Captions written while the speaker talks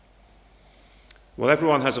Well,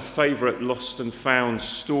 everyone has a favourite lost and found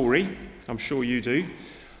story. I'm sure you do.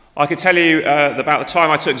 I could tell you about the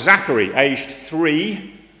time I took Zachary, aged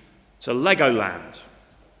 3, to Legoland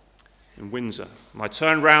in Windsor. And I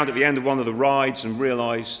turned round at the end of one of the rides and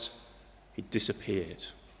realised he'd disappeared.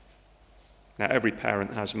 Now, every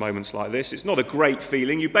parent has moments like this. It's not a great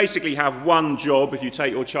feeling. You basically have one job if you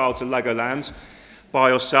take your child to Legoland by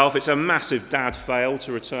yourself. It's a massive dad fail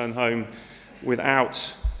to return home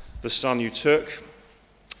without the son you took.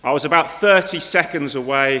 I was about 30 seconds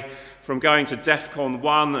away from going to DEFCON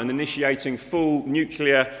 1 and initiating full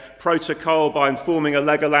nuclear protocol by informing a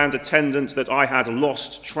Legoland attendant that I had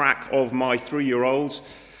lost track of my 3-year-old.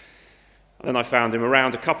 And then I found him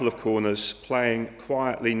around a couple of corners playing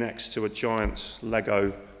quietly next to a giant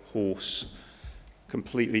Lego horse,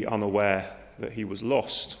 completely unaware that he was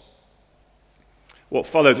lost. What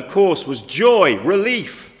followed, of course, was joy,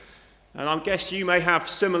 relief. And I guess you may have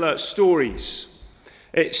similar stories.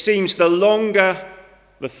 It seems the longer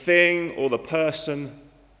the thing or the person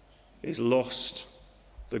is lost,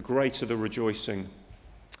 the greater the rejoicing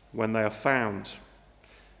when they are found.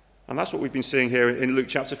 And that's what we've been seeing here in Luke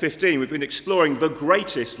chapter 15. We've been exploring the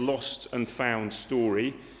greatest lost and found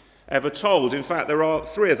story ever told. In fact, there are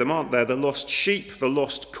 3 of them, aren't there? The lost sheep, the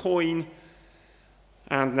lost coin,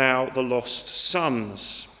 and now the lost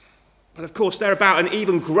sons. But of course, they're about an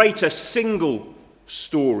even greater single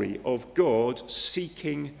story of God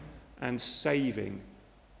seeking and saving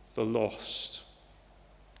the lost.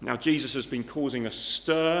 Now, Jesus has been causing a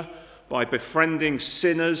stir by befriending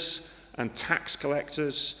sinners and tax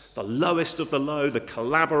collectors, the lowest of the low, the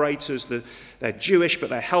collaborators. They're Jewish, but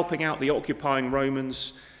they're helping out the occupying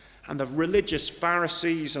Romans. And the religious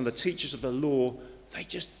Pharisees and the teachers of the law, they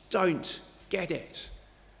just don't get it.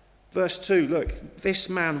 Verse 2, look, this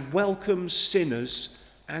man welcomes sinners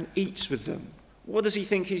and eats with them. What does he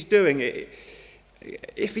think he's doing?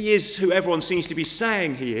 If he is who everyone seems to be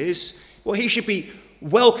saying he is, well, he should be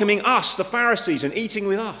welcoming us, the Pharisees, and eating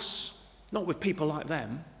with us, not with people like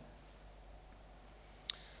them.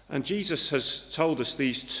 And Jesus has told us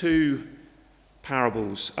these 2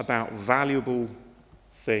 parables about valuable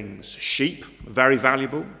things. Sheep, very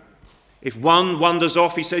valuable. If one wanders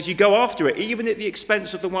off, he says, you go after it, even at the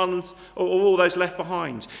expense of the one or all those left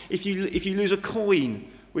behind. If you lose a coin,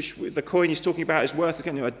 which the coin he's talking about is worth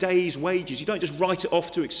a day's wages, you don't just write it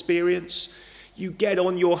off to experience. You get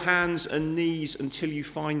on your hands and knees until you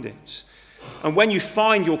find it. And when you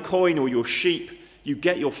find your coin or your sheep, you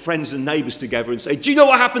get your friends and neighbours together and say, do you know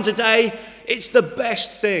what happened today? It's the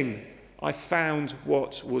best thing. I found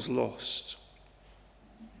what was lost.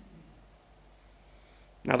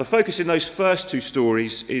 Now, the focus in those first 2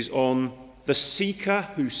 stories is on the seeker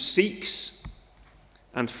who seeks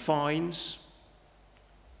and finds,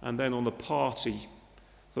 and then on the party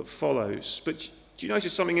that follows. But do you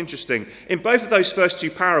notice something interesting? In both of those first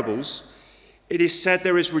 2 parables, it is said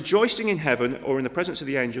there is rejoicing in heaven or in the presence of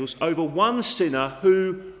the angels over one sinner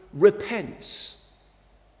who repents.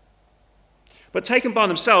 But taken by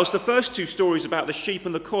themselves, the first 2 stories about the sheep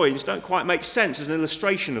and the coins don't quite make sense as an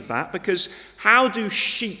illustration of that, because how do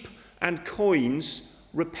sheep and coins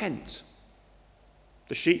repent?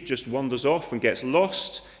 The sheep just wanders off and gets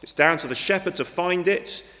lost. It's down to the shepherd to find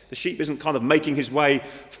it. The sheep isn't kind of making his way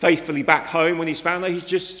faithfully back home when he's found there. He's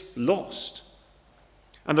just lost.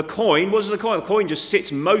 And the coin, what is the coin? The coin just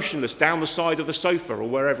sits motionless down the side of the sofa or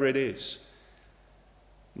wherever it is.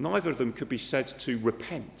 Neither of them could be said to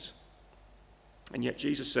repent. And yet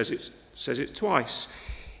Jesus says it twice.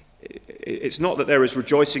 It's not that there is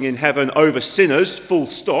rejoicing in heaven over sinners, full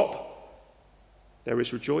stop. There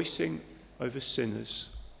is rejoicing over sinners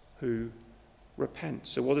who repent.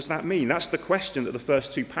 So what does that mean? That's the question that the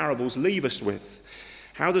first 2 parables leave us with.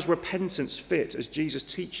 How does repentance fit as Jesus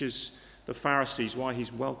teaches the Pharisees why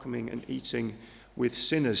he's welcoming and eating with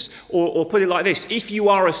sinners? Or put it like this, if you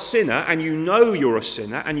are a sinner and you know you're a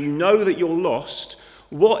sinner and you know that you're lost,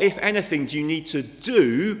 what, if anything, do you need to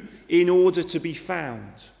do in order to be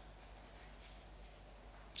found?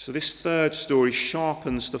 So this third story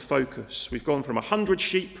sharpens the focus. We've gone from 100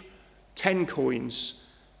 sheep, 10 coins,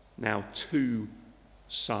 now 2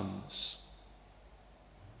 sons.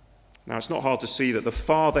 Now, it's not hard to see that the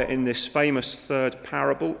father in this famous third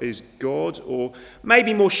parable is God, or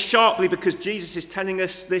maybe more sharply, because Jesus is telling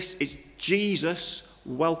us this, it's Jesus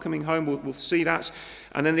welcoming home. We'll see that.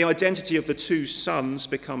 And then the identity of the 2 sons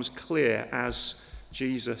becomes clear as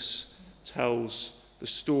Jesus tells the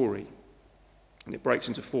story. And it breaks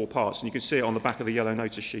into 4 parts, and you can see it on the back of the yellow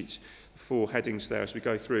notice sheet, 4 headings there as we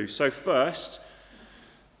go through. So first,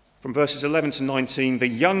 from verses 11 to 19, the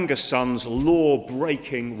younger son's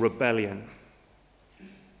law-breaking rebellion.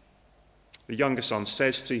 the younger son,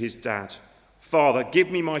 says to his dad, "Father,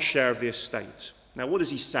 give me my share of the estate." Now, what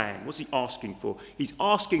is he saying? What's he asking for? He's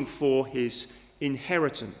asking for his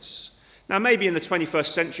inheritance. Now, maybe in the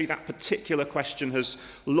 21st century, that particular question has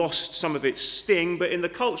lost some of its sting, but in the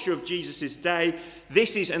culture of Jesus' day,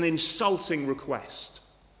 this is an insulting request.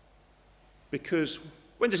 Because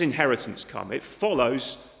when does inheritance come? It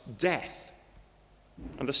follows death.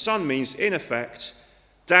 And the son means, in effect,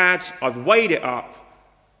 Dad, I've weighed it up,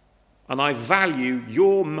 and I value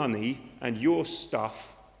your money and your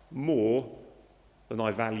stuff more than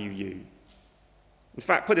I value you. In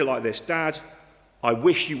fact, put it like this: Dad, I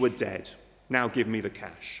wish you were dead. Now give me the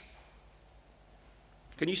cash.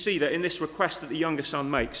 Can you see that in this request that the younger son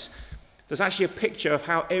makes, there's actually a picture of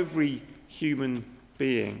how every human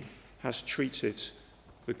being has treated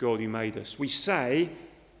the God who made us? We say,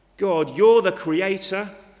 God, you're the creator.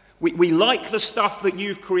 We like the stuff that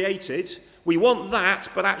you've created. We want that,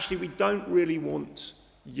 but actually we don't really want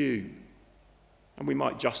you. And we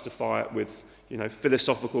might justify it with,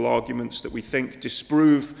 philosophical arguments that we think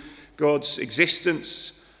disprove God's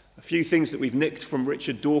existence, a few things that we've nicked from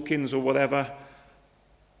Richard Dawkins or whatever.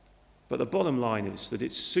 But the bottom line is that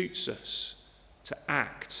it suits us to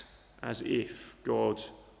act as if God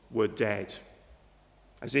were dead,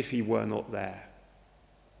 as if he were not there.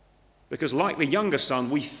 Because like the younger son,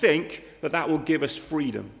 we think that will give us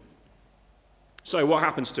freedom. So what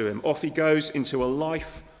happens to him? Off he goes into a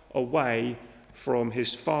life away from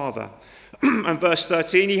his father. And verse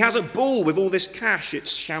 13, he has a ball with all this cash.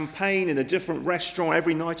 It's champagne in a different restaurant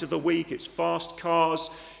every night of the week. It's fast cars.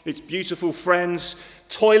 It's beautiful friends.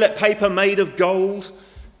 Toilet paper made of gold.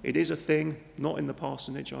 It is a thing, not in the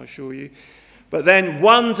parsonage, I assure you. But then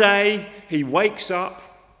one day he wakes up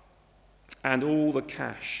and all the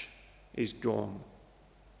cash is gone.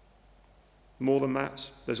 More than that,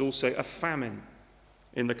 there's also a famine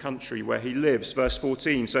in the country where he lives. Verse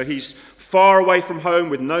 14, so he's far away from home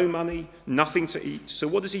with no money, nothing to eat. So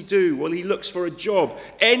what does he do? Well, he looks for a job,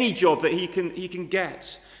 any job that he can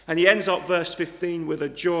get. And he ends up, verse 15, with a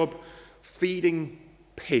job feeding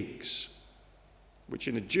pigs, which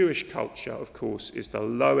in the Jewish culture, of course, is the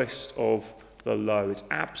lowest of the low. It's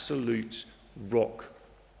absolute rock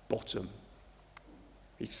bottom.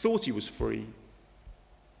 He thought he was free,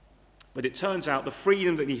 but it turns out the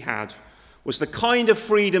freedom that he had was the kind of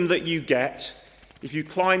freedom that you get if you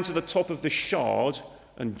climb to the top of the Shard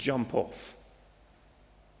and jump off.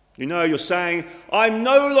 You're saying, I'm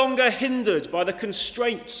no longer hindered by the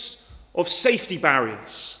constraints of safety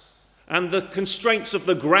barriers and the constraints of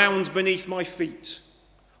the ground beneath my feet.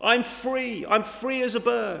 I'm free as a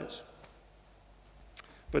bird.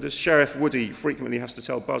 But as Sheriff Woody frequently has to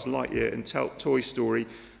tell Buzz Lightyear in Toy Story,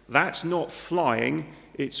 that's not flying,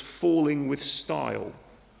 it's falling with style.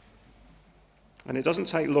 And it doesn't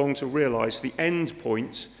take long to realise the end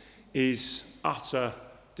point is utter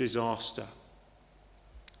disaster.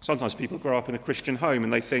 Sometimes people grow up in a Christian home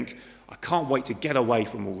and they think, I can't wait to get away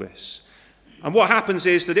from all this. And what happens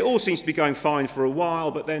is that it all seems to be going fine for a while,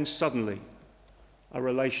 but then suddenly a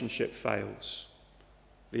relationship fails.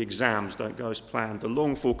 The exams don't go as planned. The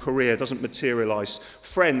longed-for career doesn't materialise.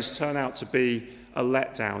 Friends turn out to be a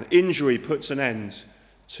letdown. Injury puts an end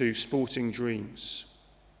to sporting dreams.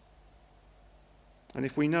 And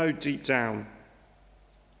if we know deep down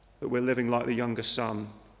that we're living like the younger son,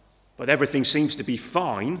 but everything seems to be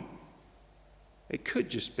fine, it could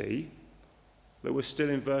just be that we're still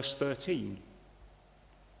in verse 13.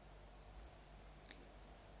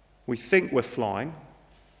 We think we're flying,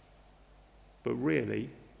 but really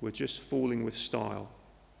we're just falling with style,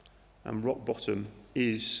 and rock bottom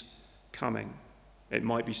is coming. It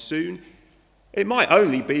might be soon, it might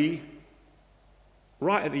only be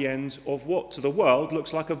right at the end of what to the world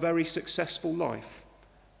looks like a very successful life.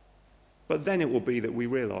 But then it will be that we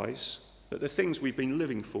realise that the things we've been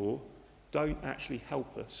living for don't actually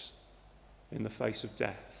help us in the face of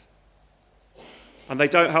death. And they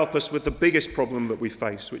don't help us with the biggest problem that we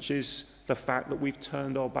face, which is the fact that we've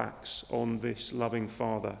turned our backs on this loving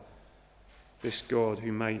Father, this God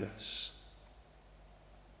who made us.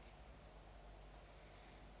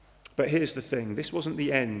 But here's the thing, this wasn't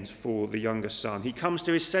the end for the younger son. He comes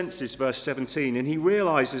to his senses, verse 17, and he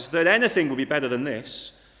realises that anything would be better than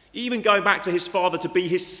this. Even going back to his father to be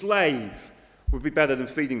his slave would be better than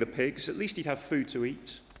feeding the pigs. At least he'd have food to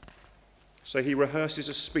eat. So he rehearses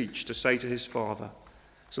a speech to say to his father.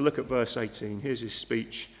 So look at verse 18. Here's his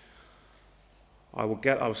speech. I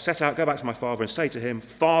will set out, go back to my father and say to him,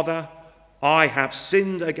 Father, I have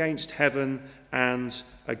sinned against heaven and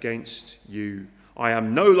against you. I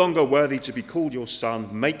am no longer worthy to be called your son.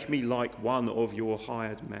 Make me like one of your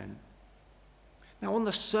hired men. Now, on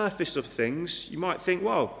the surface of things, you might think,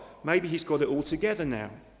 well, maybe he's got it all together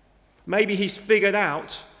now. Maybe he's figured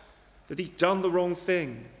out that he's done the wrong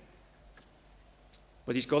thing.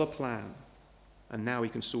 But he's got a plan, and now he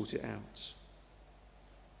can sort it out.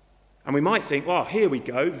 And we might think, well, here we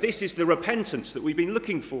go. This is the repentance that we've been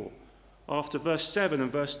looking for after verse 7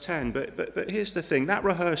 and verse 10. But here's the thing. That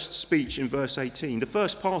rehearsed speech in verse 18, the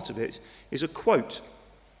first part of it is a quote.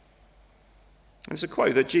 And it's a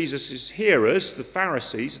quote that Jesus' hearers, the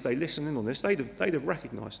Pharisees, as they listen in on this, they'd have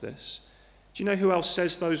recognized this. Do you know who else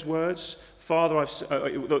says those words? Father,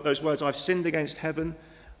 those words, I've sinned against heaven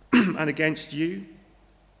and against you.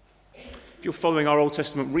 If you're following our Old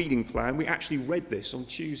Testament reading plan, we actually read this on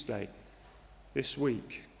Tuesday this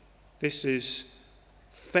week. This is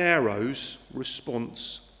Pharaoh's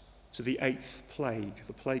response to the 8th plague,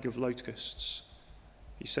 the plague of locusts.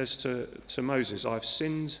 He says to Moses, I've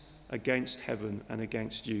sinned against heaven and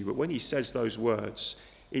against you. But when he says those words,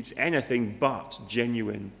 it's anything but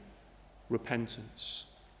genuine repentance.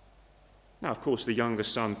 Now, of course, the younger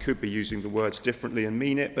son could be using the words differently and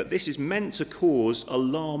mean it, but this is meant to cause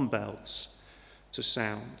alarm bells to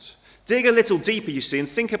sound. Dig a little deeper, you see, and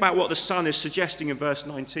think about what the son is suggesting in verse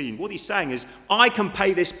 19. What he's saying is, I can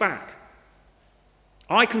pay this back.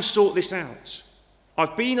 I can sort this out.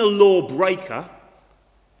 I've been a lawbreaker,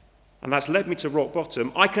 and that's led me to rock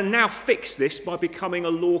bottom. I can now fix this by becoming a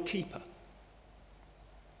law keeper.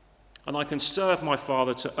 And I can serve my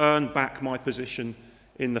father to earn back my position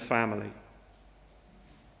in the family.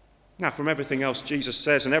 Now, from everything else Jesus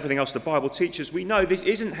says and everything else the Bible teaches, we know this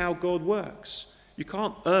isn't how God works. You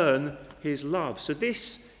can't earn his love. So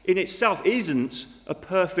this in itself isn't a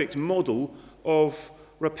perfect model of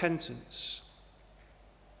repentance.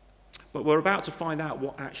 But we're about to find out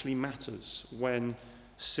what actually matters when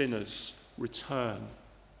sinners return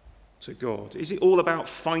to God. Is it all about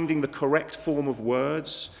finding the correct form of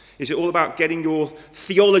words? Is it all about getting your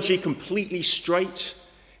theology completely straight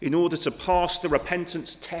in order to pass the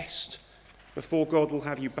repentance test before God will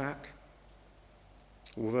have you back?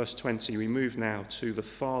 Well, verse 20, we move now to the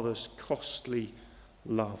Father's costly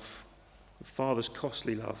love. The Father's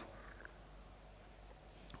costly love.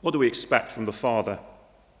 What do we expect from the Father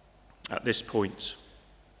at this point?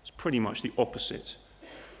 It's pretty much the opposite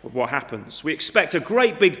of what happens. We expect a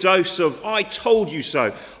great big dose of, I told you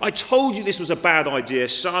so. I told you this was a bad idea,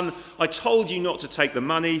 son. I told you not to take the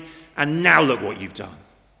money, and now look what you've done.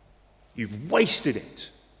 You've wasted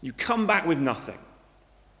it. You come back with nothing.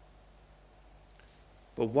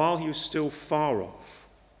 But while he was still far off,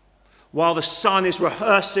 while the son is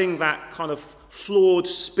rehearsing that kind of flawed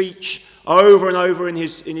speech over and over in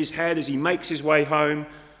his head as he makes his way home,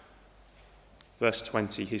 verse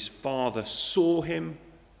 20, his father saw him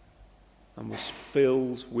and was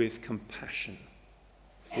filled with compassion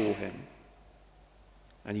for him,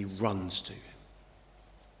 and he runs to him.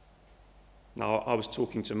 Now, I was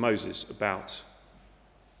talking to Moses about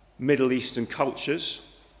Middle Eastern cultures,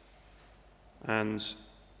 and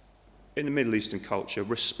in the Middle Eastern culture,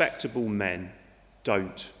 respectable men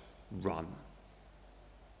don't run.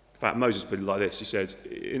 In fact, Moses put it like this. He said,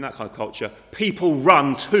 in that kind of culture, people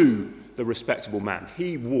run to the respectable man.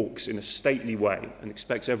 He walks in a stately way and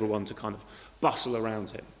expects everyone to kind of bustle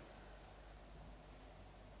around him.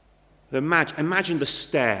 Imagine the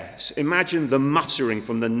stares. Imagine the muttering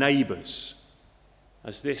from the neighbours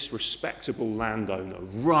as this respectable landowner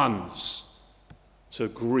runs to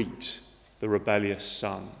greet the rebellious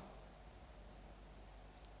son.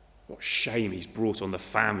 What shame he's brought on the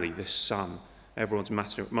family, this son. Everyone's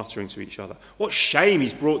muttering to each other. What shame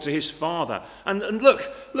he's brought to his father. And look,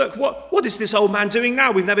 what is this old man doing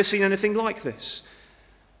now? We've never seen anything like this.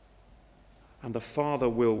 And the father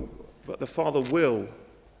will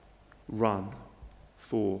run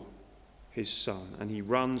for his son. And he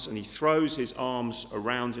runs and he throws his arms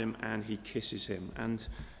around him and he kisses him. And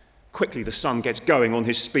quickly the son gets going on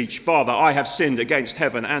his speech. Father, I have sinned against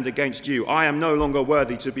heaven and against you. I am no longer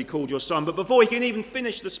worthy to be called your son. But before he can even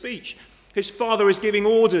finish the speech, his father is giving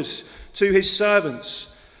orders to his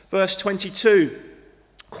servants. Verse 22,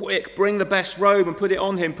 quick, bring the best robe and put it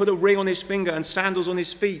on him. Put a ring on his finger and sandals on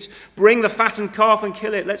his feet. Bring the fattened calf and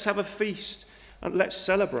kill it. Let's have a feast and let's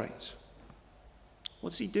celebrate.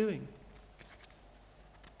 What's he doing?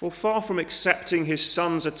 Well, far from accepting his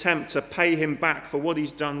son's attempt to pay him back for what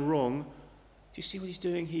he's done wrong, do you see what he's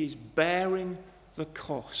doing? He is bearing the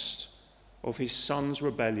cost of his son's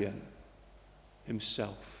rebellion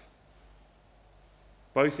himself.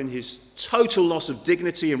 Both in his total loss of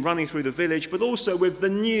dignity in running through the village, but also with the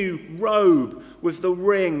new robe, with the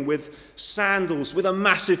ring, with sandals, with a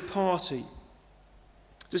massive party.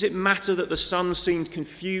 Does it matter that the son seemed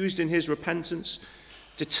confused in his repentance,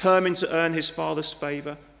 determined to earn his father's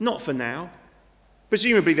favour? Not for now.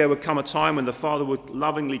 Presumably there would come a time when the father would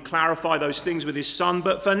lovingly clarify those things with his son,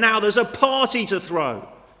 but for now there's a party to throw.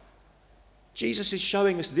 Jesus is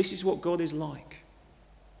showing us this is what God is like.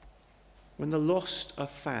 When the lost are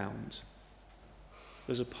found,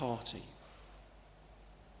 there's a party.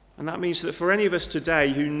 And that means that for any of us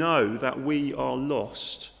today who know that we are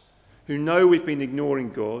lost, who know we've been ignoring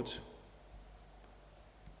God,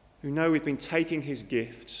 who know we've been taking his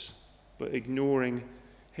gifts but ignoring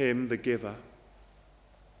him, the giver,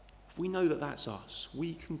 if we know that that's us,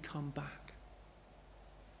 we can come back.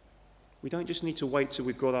 We don't just need to wait till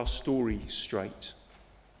we've got our story straight.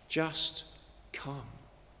 Just come.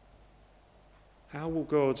 How will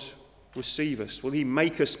God receive us? Will he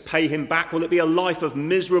make us pay him back? Will it be a life of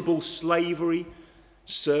miserable slavery,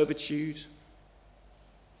 servitude?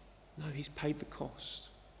 No, he's paid the cost.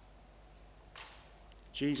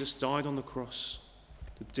 Jesus died on the cross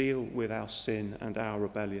to deal with our sin and our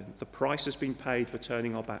rebellion. The price has been paid for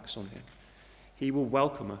turning our backs on him. He will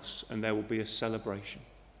welcome us and there will be a celebration.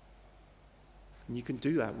 And you can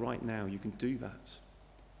do that right now. You can do that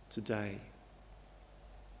today.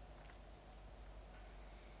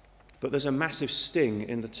 But there's a massive sting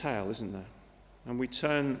in the tale, isn't there? And we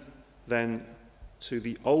turn then to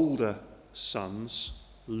the older son's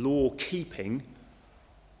law-keeping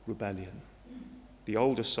rebellion. The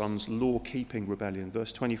older son's law-keeping rebellion.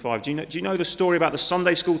 Verse 25. Do you know the story about the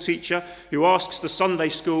Sunday school teacher who asks the Sunday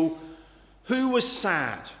school, who was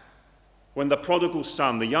sad when the prodigal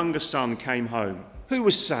son, the younger son, came home? Who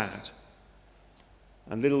was sad?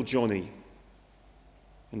 And little Johnny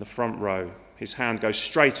in the front row, his hand goes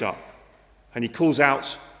straight up and he calls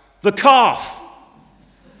out, the calf!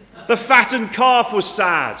 The fattened calf was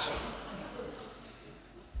sad.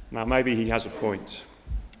 Now maybe he has a point.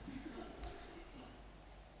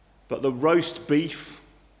 But the roast beef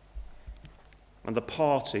and the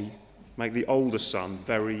party make the older son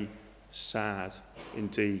very sad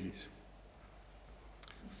indeed.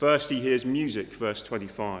 First he hears music, verse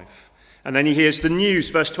 25. And then he hears the news,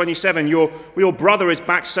 verse 27. Your brother is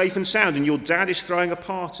back safe and sound and your dad is throwing a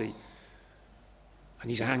party. And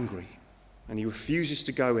he's angry and he refuses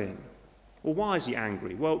to go in. Well, why is he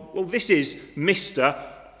angry? Well, this is Mr.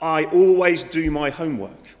 I always do my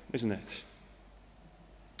homework, isn't it?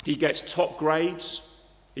 He gets top grades,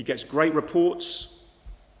 he gets great reports,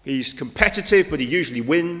 he's competitive but he usually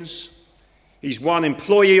wins. He's won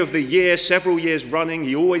Employee of the Year several years running,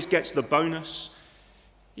 he always gets the bonus.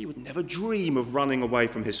 He would never dream of running away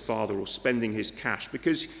from his father or spending his cash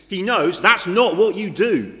because he knows that's not what you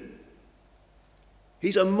do.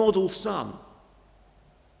 He's a model son,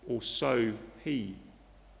 or so he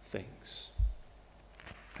thinks.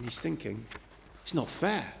 And he's thinking, it's not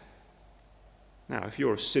fair. Now, if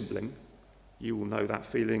you're a sibling, you will know that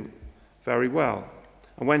feeling very well.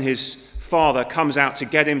 And when his father comes out to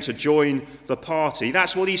get him to join the party,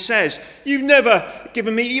 that's what he says. You've never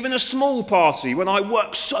given me even a small party when I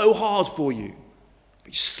worked so hard for you.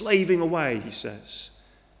 You're slaving away, he says.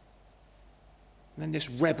 And then this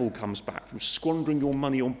rebel comes back from squandering your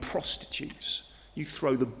money on prostitutes. You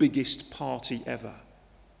throw the biggest party ever.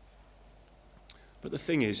 But the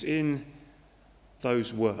thing is, in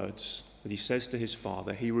those words that he says to his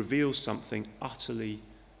father, he reveals something utterly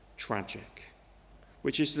tragic,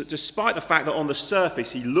 which is that despite the fact that on the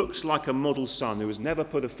surface he looks like a model son who has never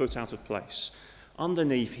put a foot out of place,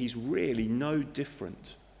 underneath he's really no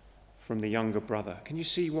different from the younger brother. Can you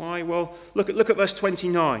see why? Well, look at verse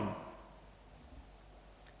 29.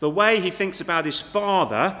 The way he thinks about his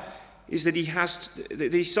father is that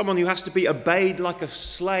he's someone who has to be obeyed like a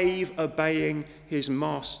slave obeying his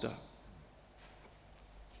master.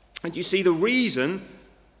 And you see, the reason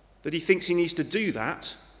that he thinks he needs to do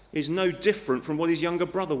that is no different from what his younger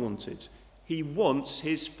brother wanted. He wants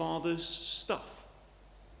his father's stuff.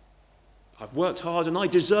 I've worked hard and I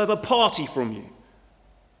deserve a party from you.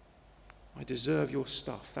 I deserve your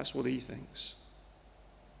stuff. That's what he thinks.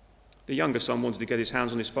 The younger son wanted to get his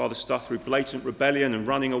hands on his father's stuff through blatant rebellion and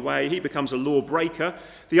running away. He becomes a lawbreaker.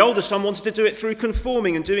 The older son wanted to do it through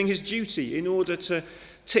conforming and doing his duty in order to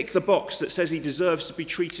tick the box that says he deserves to be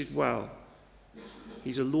treated well.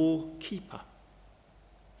 He's a law keeper.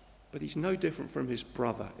 But he's no different from his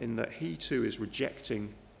brother in that he too is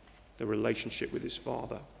rejecting the relationship with his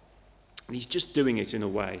father. And he's just doing it in a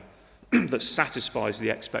way that satisfies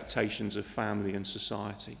the expectations of family and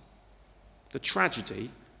society. The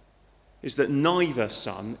tragedy is that neither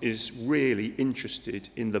son is really interested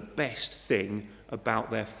in the best thing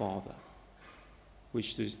about their father,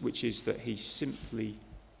 which is that he simply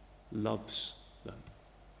loves them.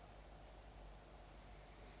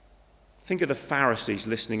 Think of the Pharisees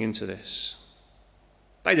listening into this.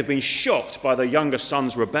 They'd have been shocked by their younger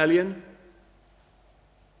son's rebellion,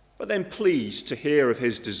 but then pleased to hear of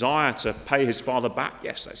his desire to pay his father back.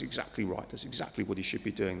 Yes, that's exactly right. That's exactly what he should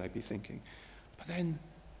be doing, they'd be thinking. But then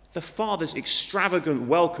the father's extravagant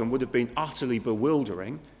welcome would have been utterly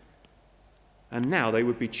bewildering, and now they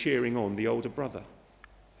would be cheering on the older brother.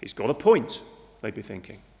 He's got a point, they'd be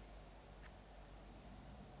thinking.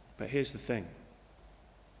 But here's the thing.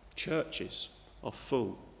 Churches are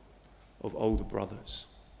full of older brothers.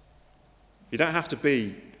 You don't have to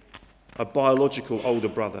be a biological older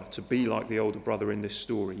brother to be like the older brother in this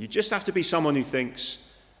story. You just have to be someone who thinks,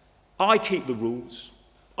 I keep the rules,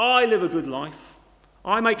 I live a good life,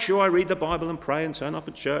 I make sure I read the Bible and pray and turn up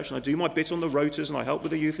at church, and I do my bit on the rotas, and I help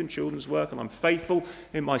with the youth and children's work, and I'm faithful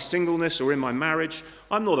in my singleness or in my marriage.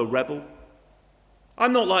 I'm not a rebel.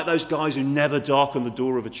 I'm not like those guys who never darken the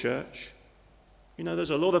door of a church. You know,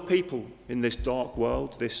 there's a lot of people in this dark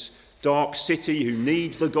world, this dark city, who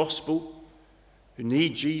need the gospel, who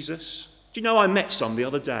need Jesus. Do you know, I met some the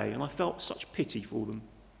other day and I felt such pity for them.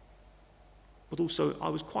 But also I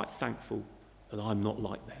was quite thankful that I'm not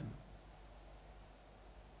like them.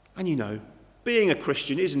 And you know, being a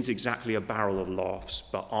Christian isn't exactly a barrel of laughs,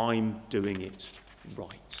 but I'm doing it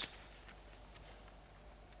right.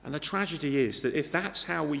 And the tragedy is that if that's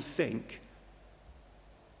how we think,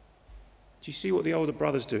 do you see what the older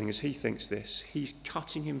brother's doing as he thinks this? He's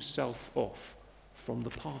cutting himself off from the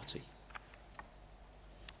party.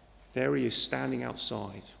 There he is standing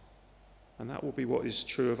outside. And that will be what is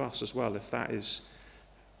true of us as well, if that is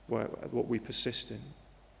what we persist in.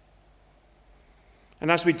 And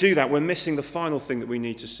as we do that, we're missing the final thing that we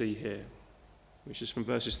need to see here, which is from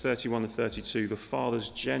verses 31 to 32, the Father's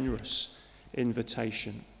generous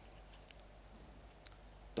invitation.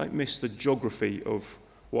 Don't miss the geography of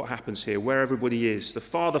what happens here, where everybody is. The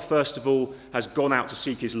father, first of all, has gone out to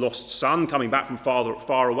seek his lost son, coming back from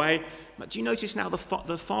far away. But do you notice now the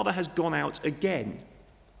father has gone out again?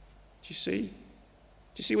 Do you see? Do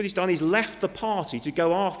you see what he's done? He's left the party to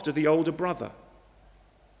go after the older brother,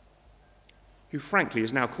 who frankly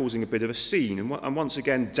is now causing a bit of a scene and once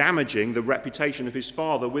again damaging the reputation of his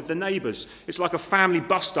father with the neighbours. It's like a family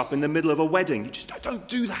bust-up in the middle of a wedding. You just don't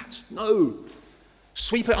do that. No.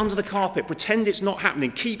 Sweep it under the carpet, pretend it's not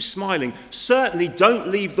happening, keep smiling. Certainly don't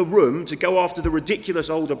leave the room to go after the ridiculous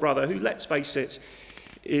older brother who, let's face it,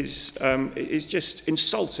 is just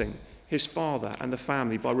insulting his father and the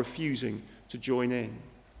family by refusing to join in.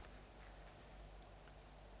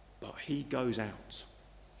 But he goes out.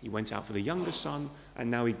 He went out for the younger son, and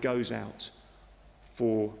now he goes out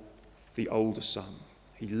for the older son.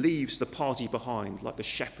 He leaves the party behind, like the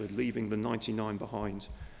shepherd leaving the 99 behind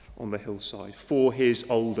on the hillside, for his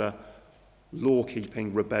older,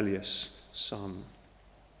 law-keeping, rebellious son.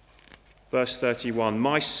 Verse 31,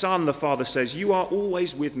 my son, the father says, you are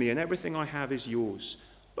always with me and everything I have is yours.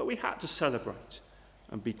 But we had to celebrate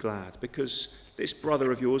and be glad because this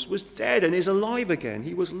brother of yours was dead and is alive again.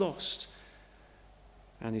 He was lost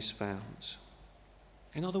and is found.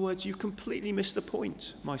 In other words, you completely missed the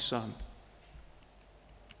point, my son.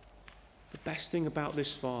 The best thing about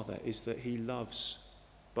this father is that he loves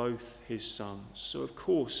both his sons. So of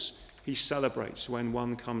course he celebrates when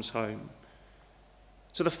one comes home.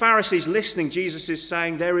 To the Pharisees listening, Jesus is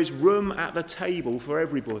saying there is room at the table for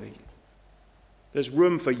everybody. There's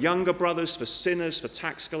room for younger brothers, for sinners, for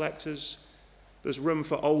tax collectors. There's room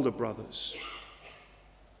for older brothers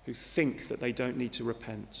who think that they don't need to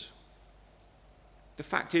repent. The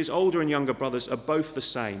fact is, older and younger brothers are both the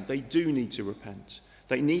same. They do need to repent.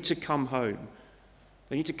 They need to come home.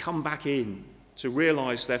 They need to come back in to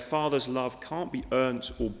realize their Father's love can't be earned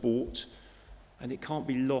or bought, and it can't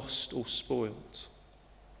be lost or spoiled.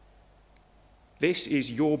 This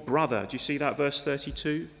is your brother. Do you see that, verse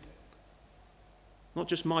 32? Not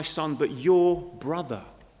just my son, but your brother.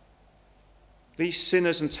 These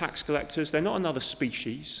sinners and tax collectors, they're not another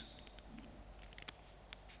species.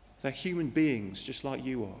 They're human beings, just like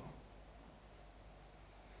you are.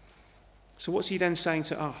 So what's he then saying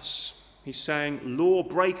to us? He's saying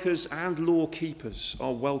lawbreakers and law keepers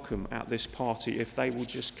are welcome at this party if they will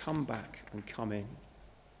just come back and come in.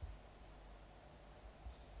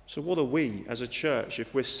 So what are we as a church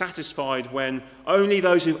if we're satisfied when only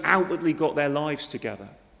those who've outwardly got their lives together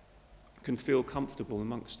can feel comfortable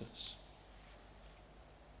amongst us?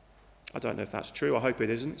 I don't know if that's true. I hope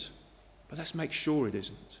it isn't. But let's make sure it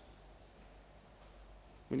isn't.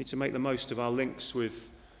 We need to make the most of our links with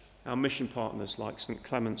our mission partners like St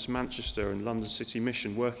Clement's Manchester and London City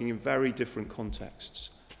Mission, working in very different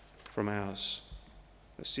contexts from ours.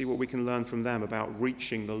 Let's see what we can learn from them about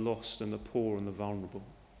reaching the lost and the poor and the vulnerable.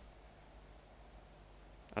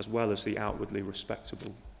 as well as the outwardly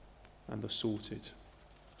respectable and the sorted.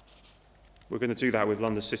 We're going to do that with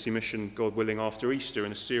London City Mission, God willing, after Easter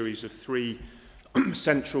in a series of 3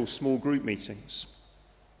 central small group meetings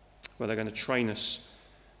where they're going to train us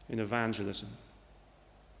in evangelism.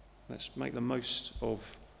 Let's make the most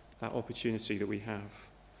of that opportunity that we have.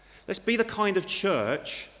 Let's be the kind of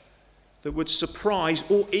church that would surprise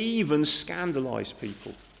or even scandalise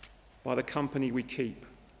people by the company we keep.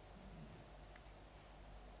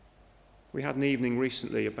 We had an evening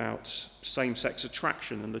recently about same-sex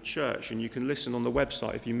attraction and the church, and you can listen on the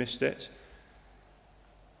website if you missed it.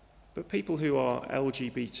 But people who are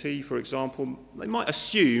LGBT, for example, they might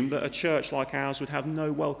assume that a church like ours would have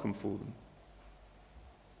no welcome for them.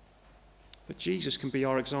 But Jesus can be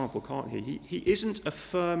our example, can't he? He isn't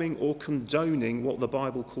affirming or condoning what the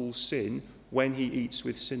Bible calls sin when he eats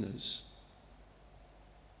with sinners.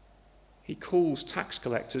 He calls tax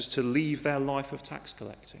collectors to leave their life of tax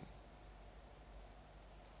collecting.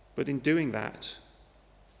 But in doing that,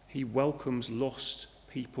 he welcomes lost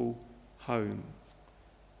people home.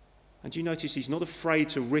 And you notice he's not afraid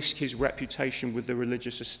to risk his reputation with the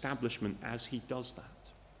religious establishment as he does that.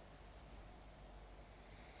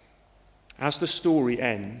 As the story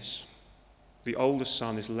ends, the older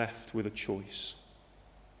son is left with a choice.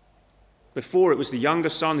 Before it was the younger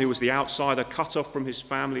son who was the outsider, cut off from his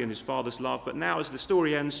family and his father's love. But now as the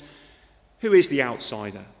story ends, who is the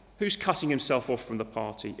outsider? Who's cutting himself off from the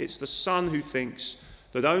party? It's the son who thinks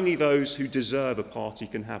that only those who deserve a party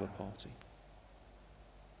can have a party.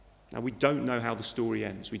 Now, we don't know how the story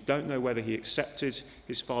ends. We don't know whether he accepted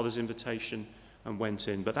his father's invitation and went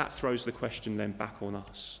in. But that throws the question then back on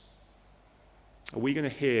us. Are we going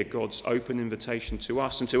to hear God's open invitation to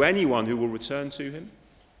us and to anyone who will return to him?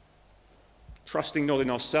 Trusting not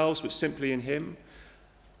in ourselves, but simply in him?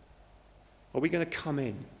 Are we going to come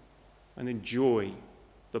in and enjoy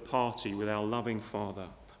the party with our loving Father?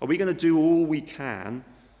 Are we going to do all we can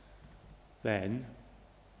then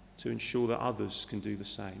to ensure that others can do the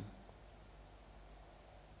same?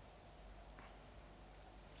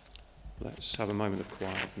 Let's have a moment of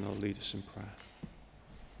quiet and I'll lead us in prayer.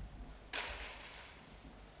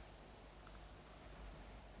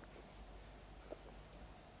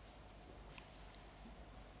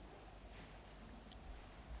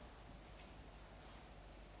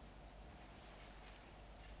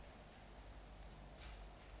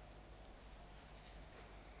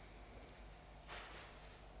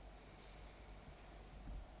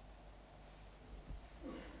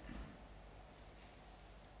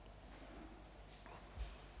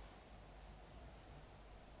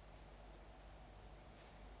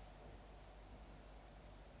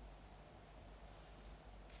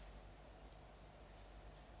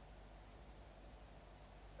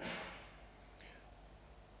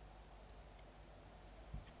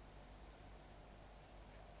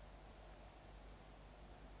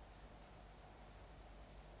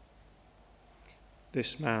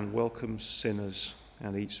 This man welcomes sinners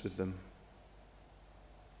and eats with them.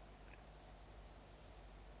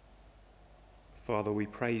 Father, we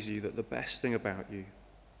praise you that the best thing about you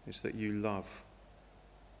is that you love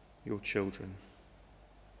your children.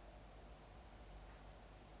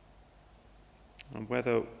 And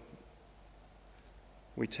whether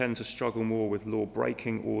we tend to struggle more with law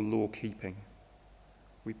breaking or law keeping,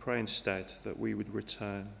 we pray instead that we would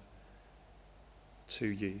return to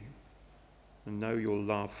you and know your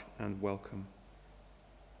love and welcome.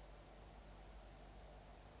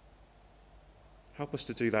 Help us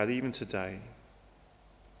to do that even today,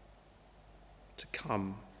 to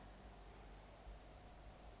come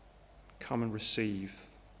and receive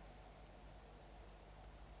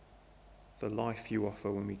the life you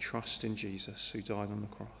offer when we trust in Jesus who died on the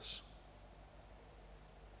cross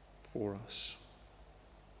for us.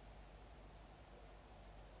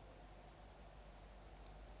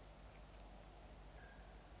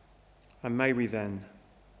 And may we then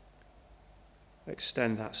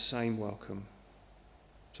extend that same welcome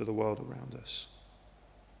to the world around us,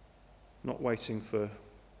 not waiting for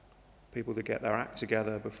people to get their act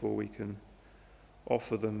together before we can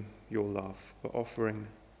offer them your love, but offering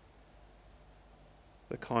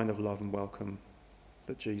the kind of love and welcome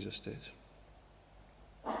that Jesus did,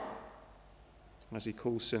 as he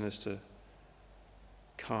calls sinners to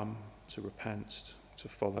come, to repent, to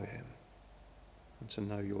follow him, and to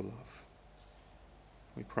know your love.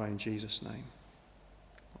 We pray in Jesus' name.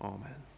 Amen.